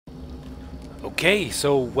Okay,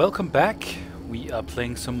 so welcome back. We are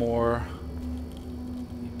playing some more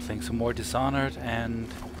Dishonored, and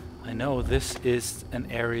I know this is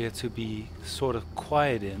an area to be sort of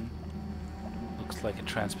quiet in. Looks like a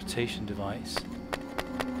transportation device.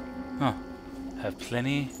 Huh. Have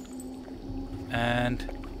plenty. And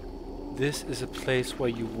this is a place where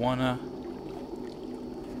you wanna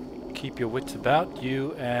keep your wits about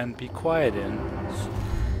you and be quiet in.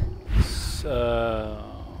 So,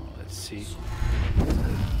 let's see.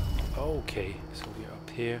 Okay, so we're up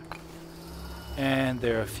here. And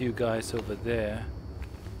there are a few guys over there.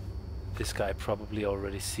 This guy probably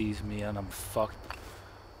already sees me and I'm fucked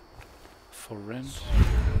for rent.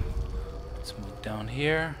 Let's move down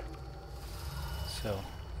here. So,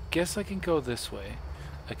 guess I can go this way.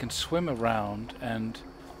 I can swim around and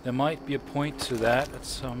there might be a point to that at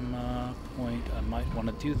some point. I might want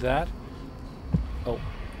to do that. Oh.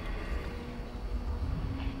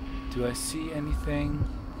 Do I see anything?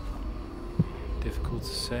 Difficult to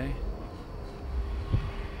say.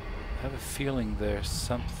 I have a feeling there's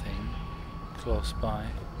something close by.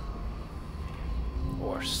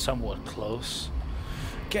 Or somewhat close.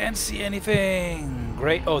 Can't see anything!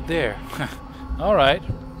 Great. Oh, there. Alright.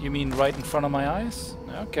 You mean right in front of my eyes?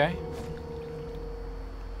 Okay.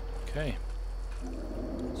 Okay.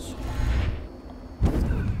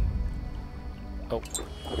 Oh.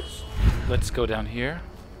 Let's go down here.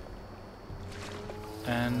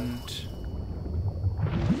 And...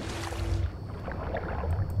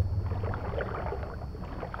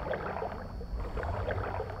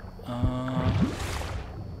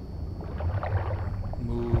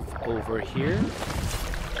 move over here.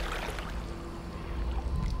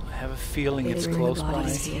 I have a feeling it's close by.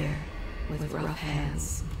 Here with rough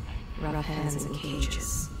hands in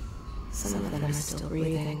cages. Some of them are still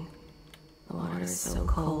breathing. The water is so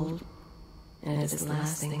cold, and it is the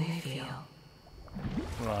last thing they feel.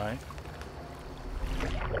 Right.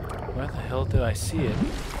 Where the hell did I see it?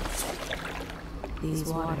 These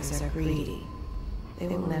waters are greedy. They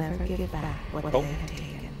will never give back what they have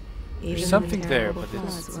taken. There's something there, but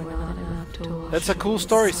it's... That's a cool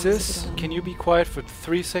story, sis. Can you be quiet for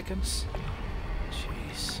 3 seconds?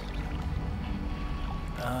 Jeez.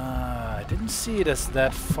 I didn't see it as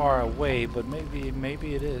that far away, but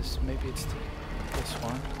maybe it is. Maybe it's this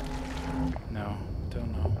one. No,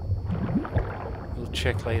 don't know. We'll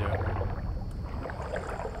check later.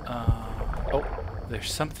 Oh,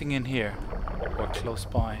 there's something in here, or close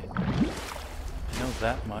by. I know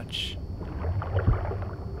that much.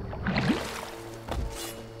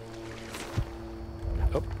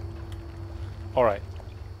 Oh. Alright.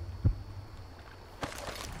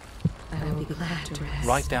 I will be glad to rest.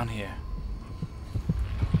 Right down here.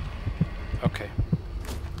 Okay.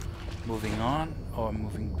 Moving on, or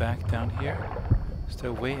moving back down here. Is there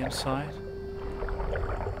a way inside?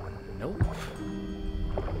 Nope.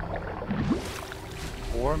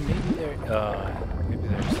 Or maybe maybe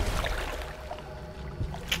there's...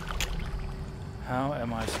 How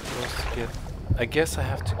am I supposed to get... I guess I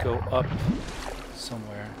have to go up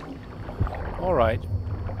somewhere. Alright.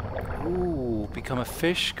 Ooh, become a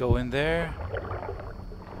fish, go in there.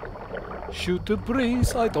 Shoot the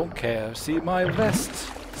breeze, I don't care. See my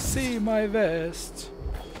vest. See my vest.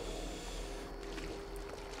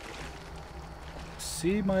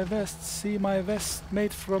 See my vest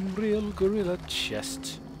made from real gorilla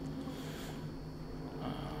chest.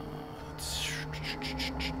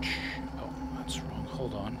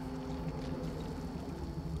 Hold on.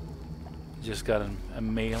 Just got an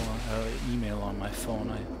email on my phone.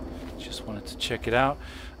 I just wanted to check it out.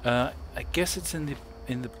 I guess it's in the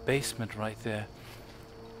basement right there.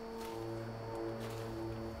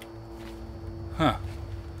 Huh.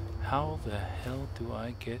 How the hell do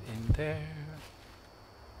I get in there?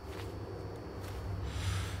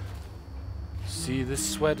 See this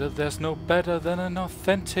sweater, there's no better than an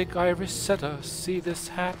authentic Irish setter. See this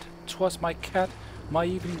hat, 'twas my cat. My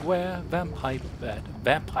evening wear, vampire bed.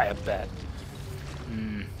 Okay.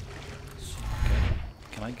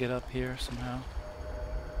 Can I get up here somehow?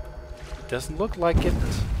 It doesn't look like it.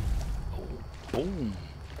 Oh, boom.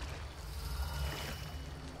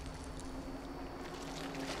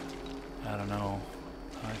 I don't know.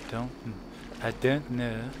 I don't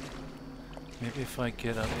know. Maybe if I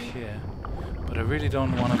get up here. But I really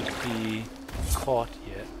don't want to be caught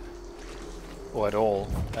yet. Or at all,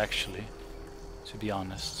 actually. To be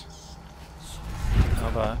honest. How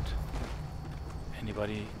about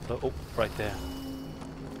anybody? Oh, right there.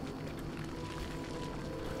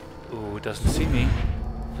 Ooh, it doesn't see me.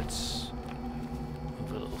 Let's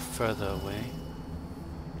move a little further away.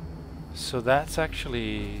 So that's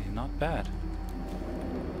actually not bad.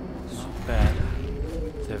 Not bad.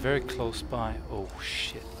 They're very close by. Oh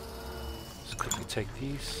shit. Let's quickly take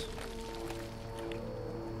these.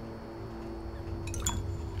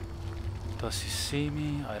 Does he see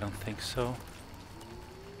me? I don't think so.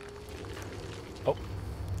 Oh.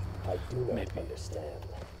 I do not Maybe. understand.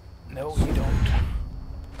 No, you don't.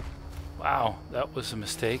 Wow, that was a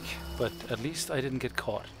mistake, but at least I didn't get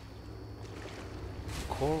caught.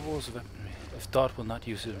 Corvo's weaponry. If Daud will not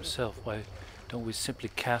use it himself, why don't we simply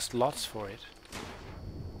cast lots for it?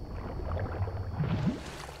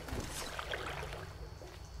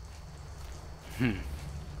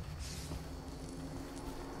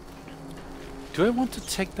 Do I want to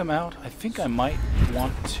take them out? I think I might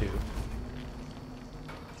want to.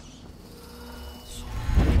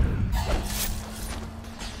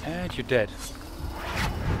 And you're dead.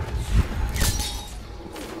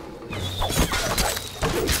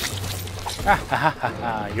 Ha ha ha ha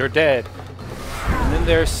ha, you're dead. And then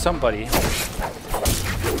there's somebody.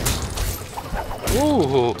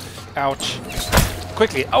 Ooh, ouch.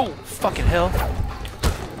 Quickly, oh, fucking hell.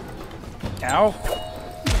 Ow.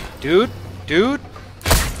 Dude, dude.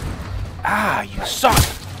 Ah, you suck.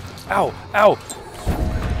 Ow, ow.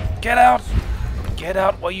 Get out. Get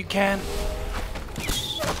out while you can.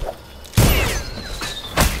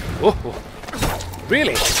 Oh,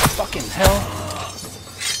 really? Fucking hell.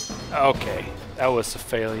 Okay, that was a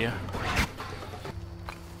failure.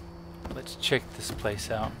 Let's check this place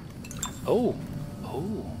out. Oh,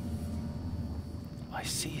 oh. I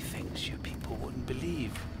see things you people wouldn't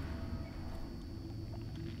believe.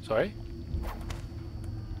 Sorry?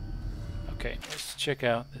 Okay, let's check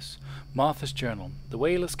out this. Martha's journal. The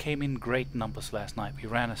whalers came in great numbers last night. We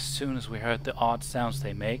ran as soon as we heard the odd sounds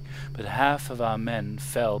they make, but half of our men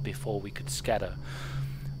fell before we could scatter.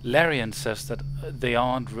 Larian says that they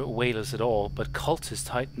aren't whalers at all, but cultists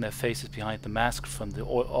hiding their faces behind the masks from the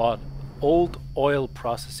old oil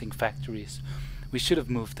processing factories. We should have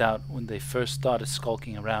moved out when they first started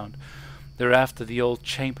skulking around. They're after the old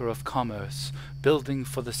Chamber of Commerce, building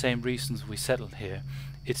for the same reasons we settled here.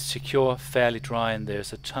 It's secure, fairly dry, and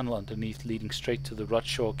there's a tunnel underneath leading straight to the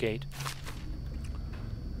Rudshore gate.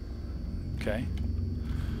 Okay.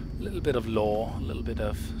 A little bit of lore, a little bit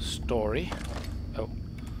of story. Oh,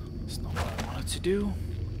 that's not what I wanted to do.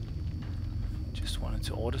 Just wanted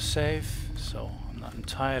to autosave, so I'm not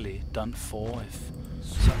entirely done for if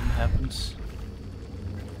something happens.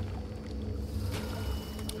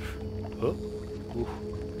 Oh. Ooh.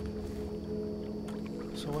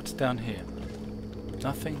 So what's down here?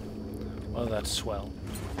 Nothing? Well, that's swell.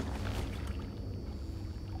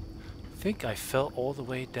 I think I fell all the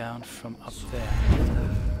way down from up there.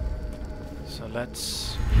 So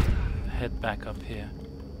let's head back up here.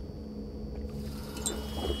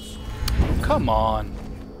 Come on!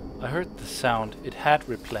 I heard the sound. It had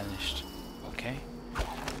replenished. Okay.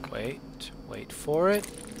 Wait for it.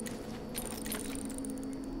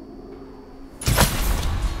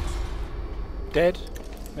 Dead?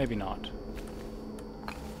 Maybe not.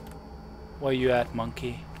 Where you at,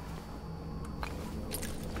 monkey?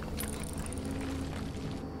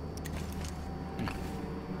 I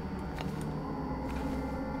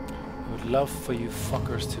would love for you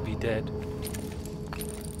fuckers to be dead.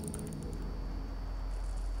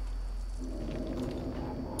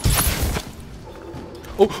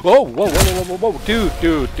 Oh, whoa, whoa, whoa, whoa, whoa, whoa,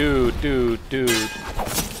 dude.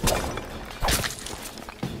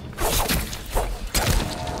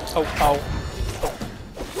 Oh, ow.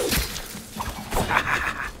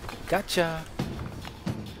 Gotcha.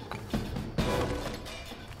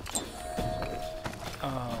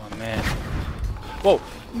 Oh, man. Whoa.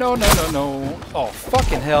 No. Oh,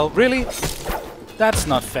 fucking hell. Really? That's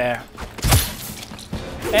not fair.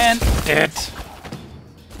 And dead.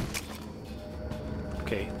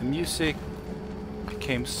 Okay, the music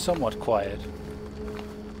became somewhat quiet.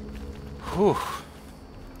 Whew.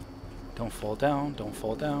 Don't fall down, don't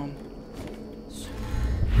fall down.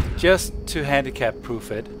 Just to handicap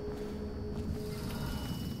proof it.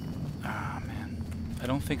 Ah, man. I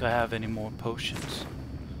don't think I have any more potions.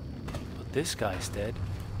 But this guy's dead.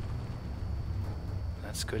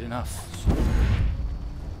 That's good enough.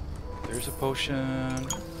 There's a potion.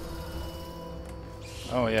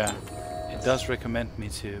 Oh yeah. It does recommend me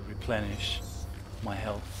to replenish my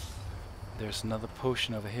health. There's another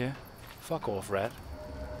potion over here. Fuck off, rat.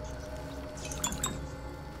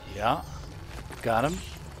 Yeah, got him.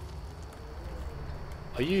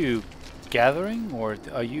 Are you gathering or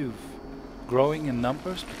are you growing in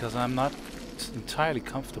numbers? Because I'm not entirely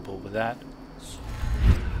comfortable with that.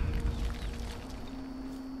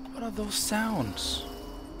 What are those sounds?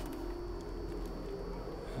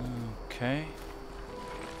 Okay.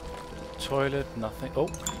 Toilet, nothing. Oh,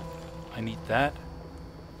 I need that.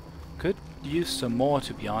 Could use some more,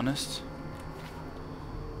 to be honest.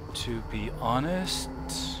 To be honest.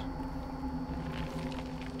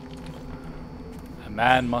 A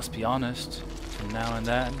man must be honest from now and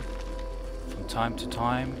then, from time to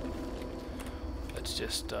time. Let's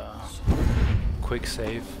just quick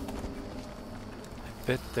save. I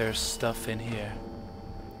bet there's stuff in here.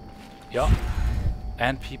 Yeah,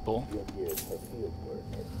 and people. You're here for field work.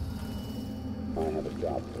 I have a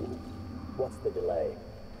job tonight. What's the delay?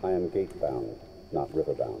 I am gate-bound, not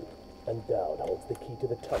river-bound. And Daud holds the key to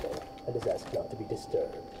the tunnel and is asked not to be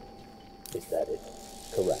disturbed. Is that it?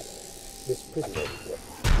 Correct. This prisoner is with.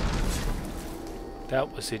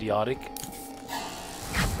 That was idiotic.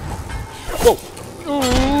 Whoa!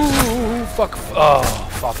 Ooh, fuck! Oh,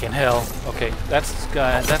 fucking hell! Okay, that's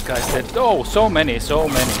guy. That guy's dead. Oh, so many, so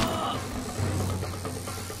many.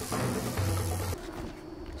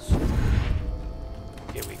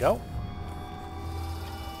 Here we go.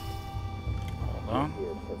 Hold on.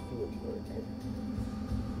 Here for field work.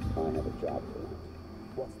 I have a job tonight.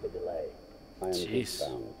 What's the delay? I am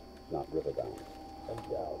gate-bound, not river-bound. And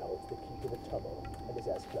Daud holds the key to the tunnel and is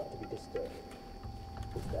asked not to be disturbed.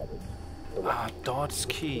 Is that it? Ah, Daud's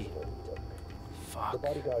key. Fuck. The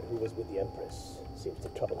bodyguard who was with the Empress seems to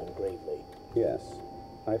trouble him gravely. Yes.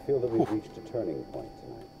 I feel that we've reached a turning point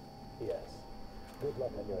tonight. Yes. Good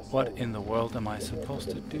luck on your assignment. What in the world am I supposed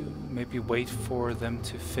to do? Maybe wait for them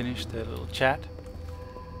to finish their little chat?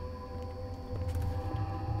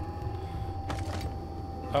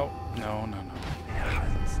 Oh, no, no, no.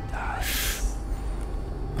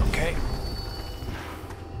 Okay.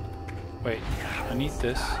 Wait, I need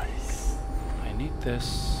this. I need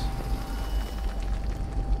this.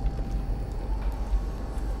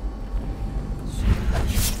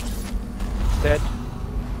 Dead.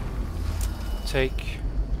 Take.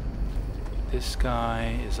 This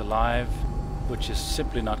guy is alive, which is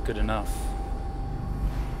simply not good enough.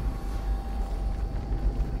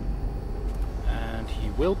 And he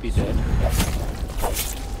will be dead.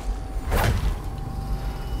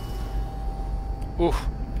 Ooh,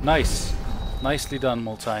 nice. Nicely done,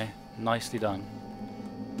 Multi. Nicely done.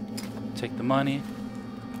 Take the money.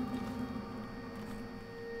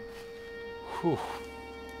 Whew.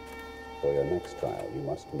 For your next trial, you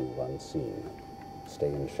must move unseen.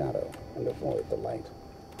 Stay in shadow and avoid the light.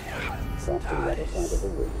 Cross to the other side of the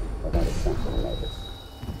room without a sentinel notice.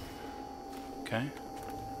 Okay.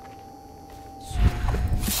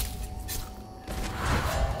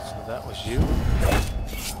 So that was you.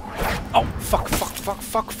 Oh,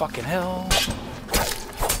 fucking hell.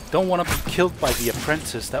 Don't want to be killed by the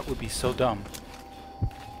apprentice, that would be so dumb.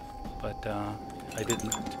 But, I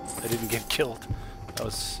didn't get killed. That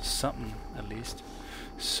was something, at least.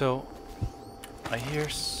 So, I hear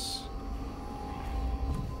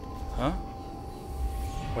huh?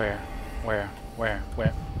 Where?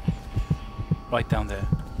 Right down there.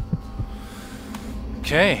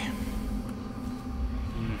 Okay.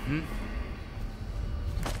 Mm-hmm.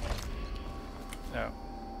 Oh.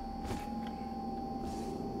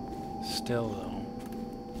 Still, though.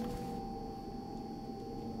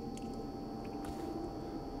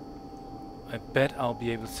 I bet I'll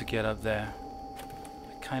be able to get up there.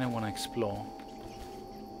 I kind of want to explore.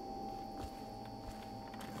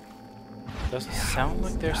 Doesn't sound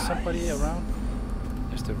like there's somebody around.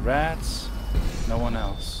 There's the rats. No one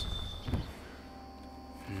else.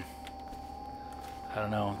 I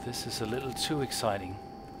don't know. This is a little too exciting.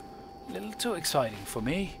 A little too exciting for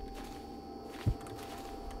me.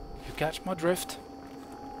 You catch my drift?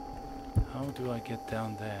 How do I get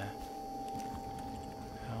down there?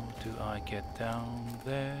 How do I get down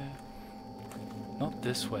there? Not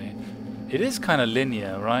this way. It is kind of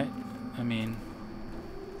linear, right? I mean,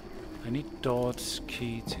 I need Daud's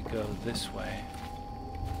key to go this way.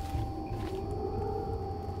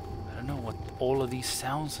 I don't know what all of these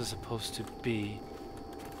sounds are supposed to be.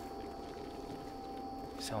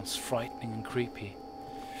 Sounds frightening and creepy.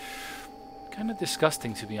 Kind of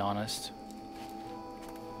disgusting, to be honest.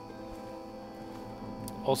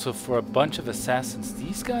 Also, for a bunch of assassins,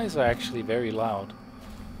 these guys are actually very loud.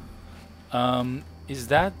 Is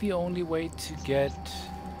that the only way to get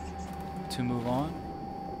to move on?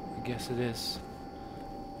 I guess it is.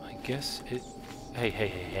 I guess it...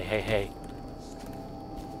 Hey.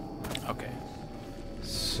 Okay.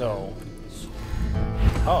 So...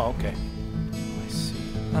 Oh, okay. I see.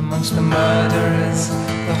 Amongst the murderers,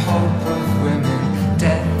 the hope of women,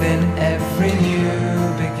 death in every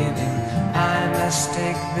new beginning. I must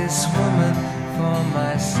take this woman for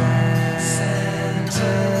my sentence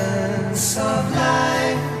of life.